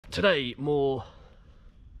Today, more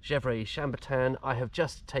Gevrey Chambertin. I have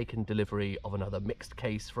just taken delivery of another mixed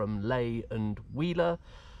case from Lay and Wheeler.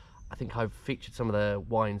 I think I've featured some of their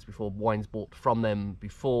wines before, wines bought from them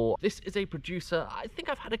before. This is a producer I think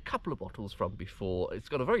I've had a couple of bottles from before. It's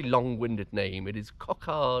got a very long-winded name. It is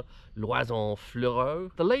Coquard, Loison,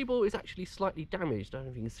 Fleurot. The label is actually slightly damaged. I don't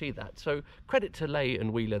know if you can see that. So credit to Lay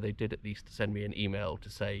and Wheeler, they did at least send me an email to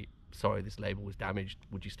say, sorry, this label was damaged,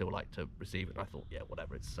 would you still like to receive it? And I thought, yeah,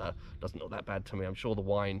 whatever, it's doesn't look that bad to me. I'm sure the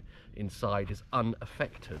wine inside is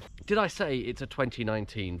unaffected. Did I say it's a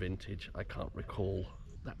 2019 vintage? I can't recall.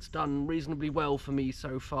 That's done reasonably well for me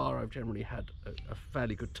so far. I've generally had a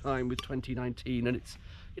fairly good time with 2019, and it's,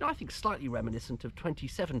 you know, I think slightly reminiscent of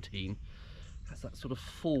 2017. Has that sort of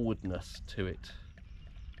forwardness to it.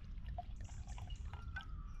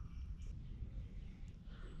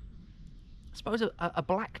 I suppose a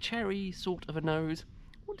black cherry sort of a nose.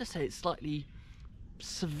 I want to say it's slightly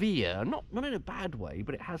severe, not in a bad way,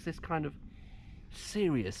 but it has this kind of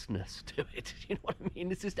seriousness to it. You know what I mean?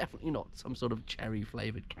 This is definitely not some sort of cherry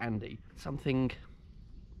flavoured candy. Something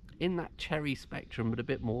in that cherry spectrum, but a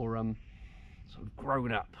bit more sort of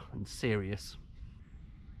grown up and serious.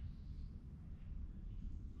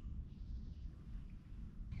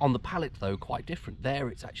 On the palate though, quite different. There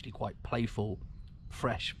it's actually quite playful,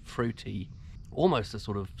 fresh, fruity, almost a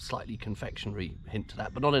sort of slightly confectionery hint to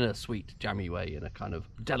that, but not in a sweet, jammy way, in a kind of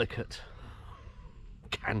delicate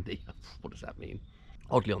candy. What does that mean?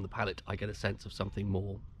 Oddly, on the palate, I get a sense of something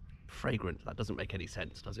more fragrant. That doesn't make any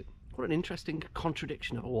sense, does it? What an interesting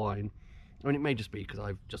contradiction of a wine. I mean, it may just be because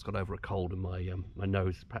I've just got over a cold and my my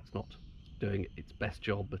nose is perhaps not doing its best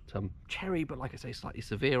job, but cherry, but like I say, slightly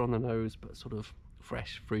severe on the nose, but sort of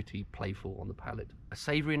fresh, fruity, playful on the palate. A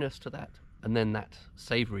savouriness to that, and then that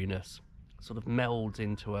savouriness sort of melds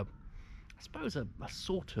into I suppose a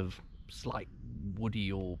sort of slight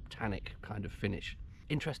woody or tannic kind of finish.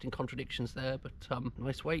 Interesting contradictions there, but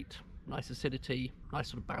nice weight, nice acidity, nice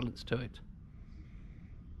sort of balance to it.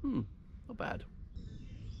 Not bad.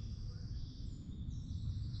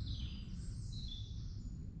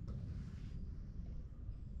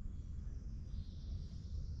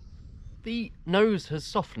 The nose has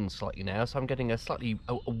softened slightly now, so I'm getting a slightly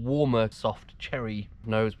warmer, soft cherry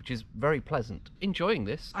nose, which is very pleasant. Enjoying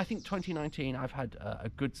this. I think 2019, I've had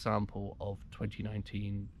a good sample of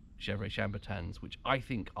 2019 Gevrey Chambertins, which I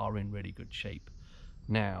think are in really good shape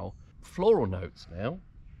now. Floral notes now.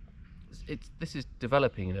 This is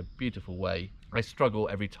developing in a beautiful way. I struggle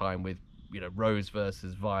every time with, you know, rose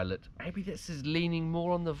versus violet. Maybe this is leaning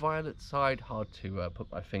more on the violet side. Hard to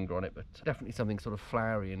put my finger on it, but definitely something sort of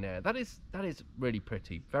flowery in there. That is really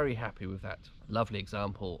pretty. Very happy with that. Lovely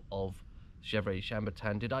example of Gevrey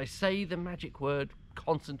Chambertin. Did I say the magic word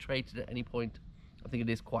concentrated at any point? I think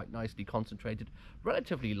it is quite nicely concentrated.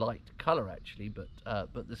 Relatively light colour actually, but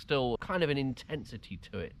there's still kind of an intensity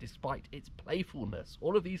to it despite its playfulness.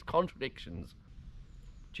 All of these contradictions.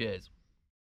 Cheers.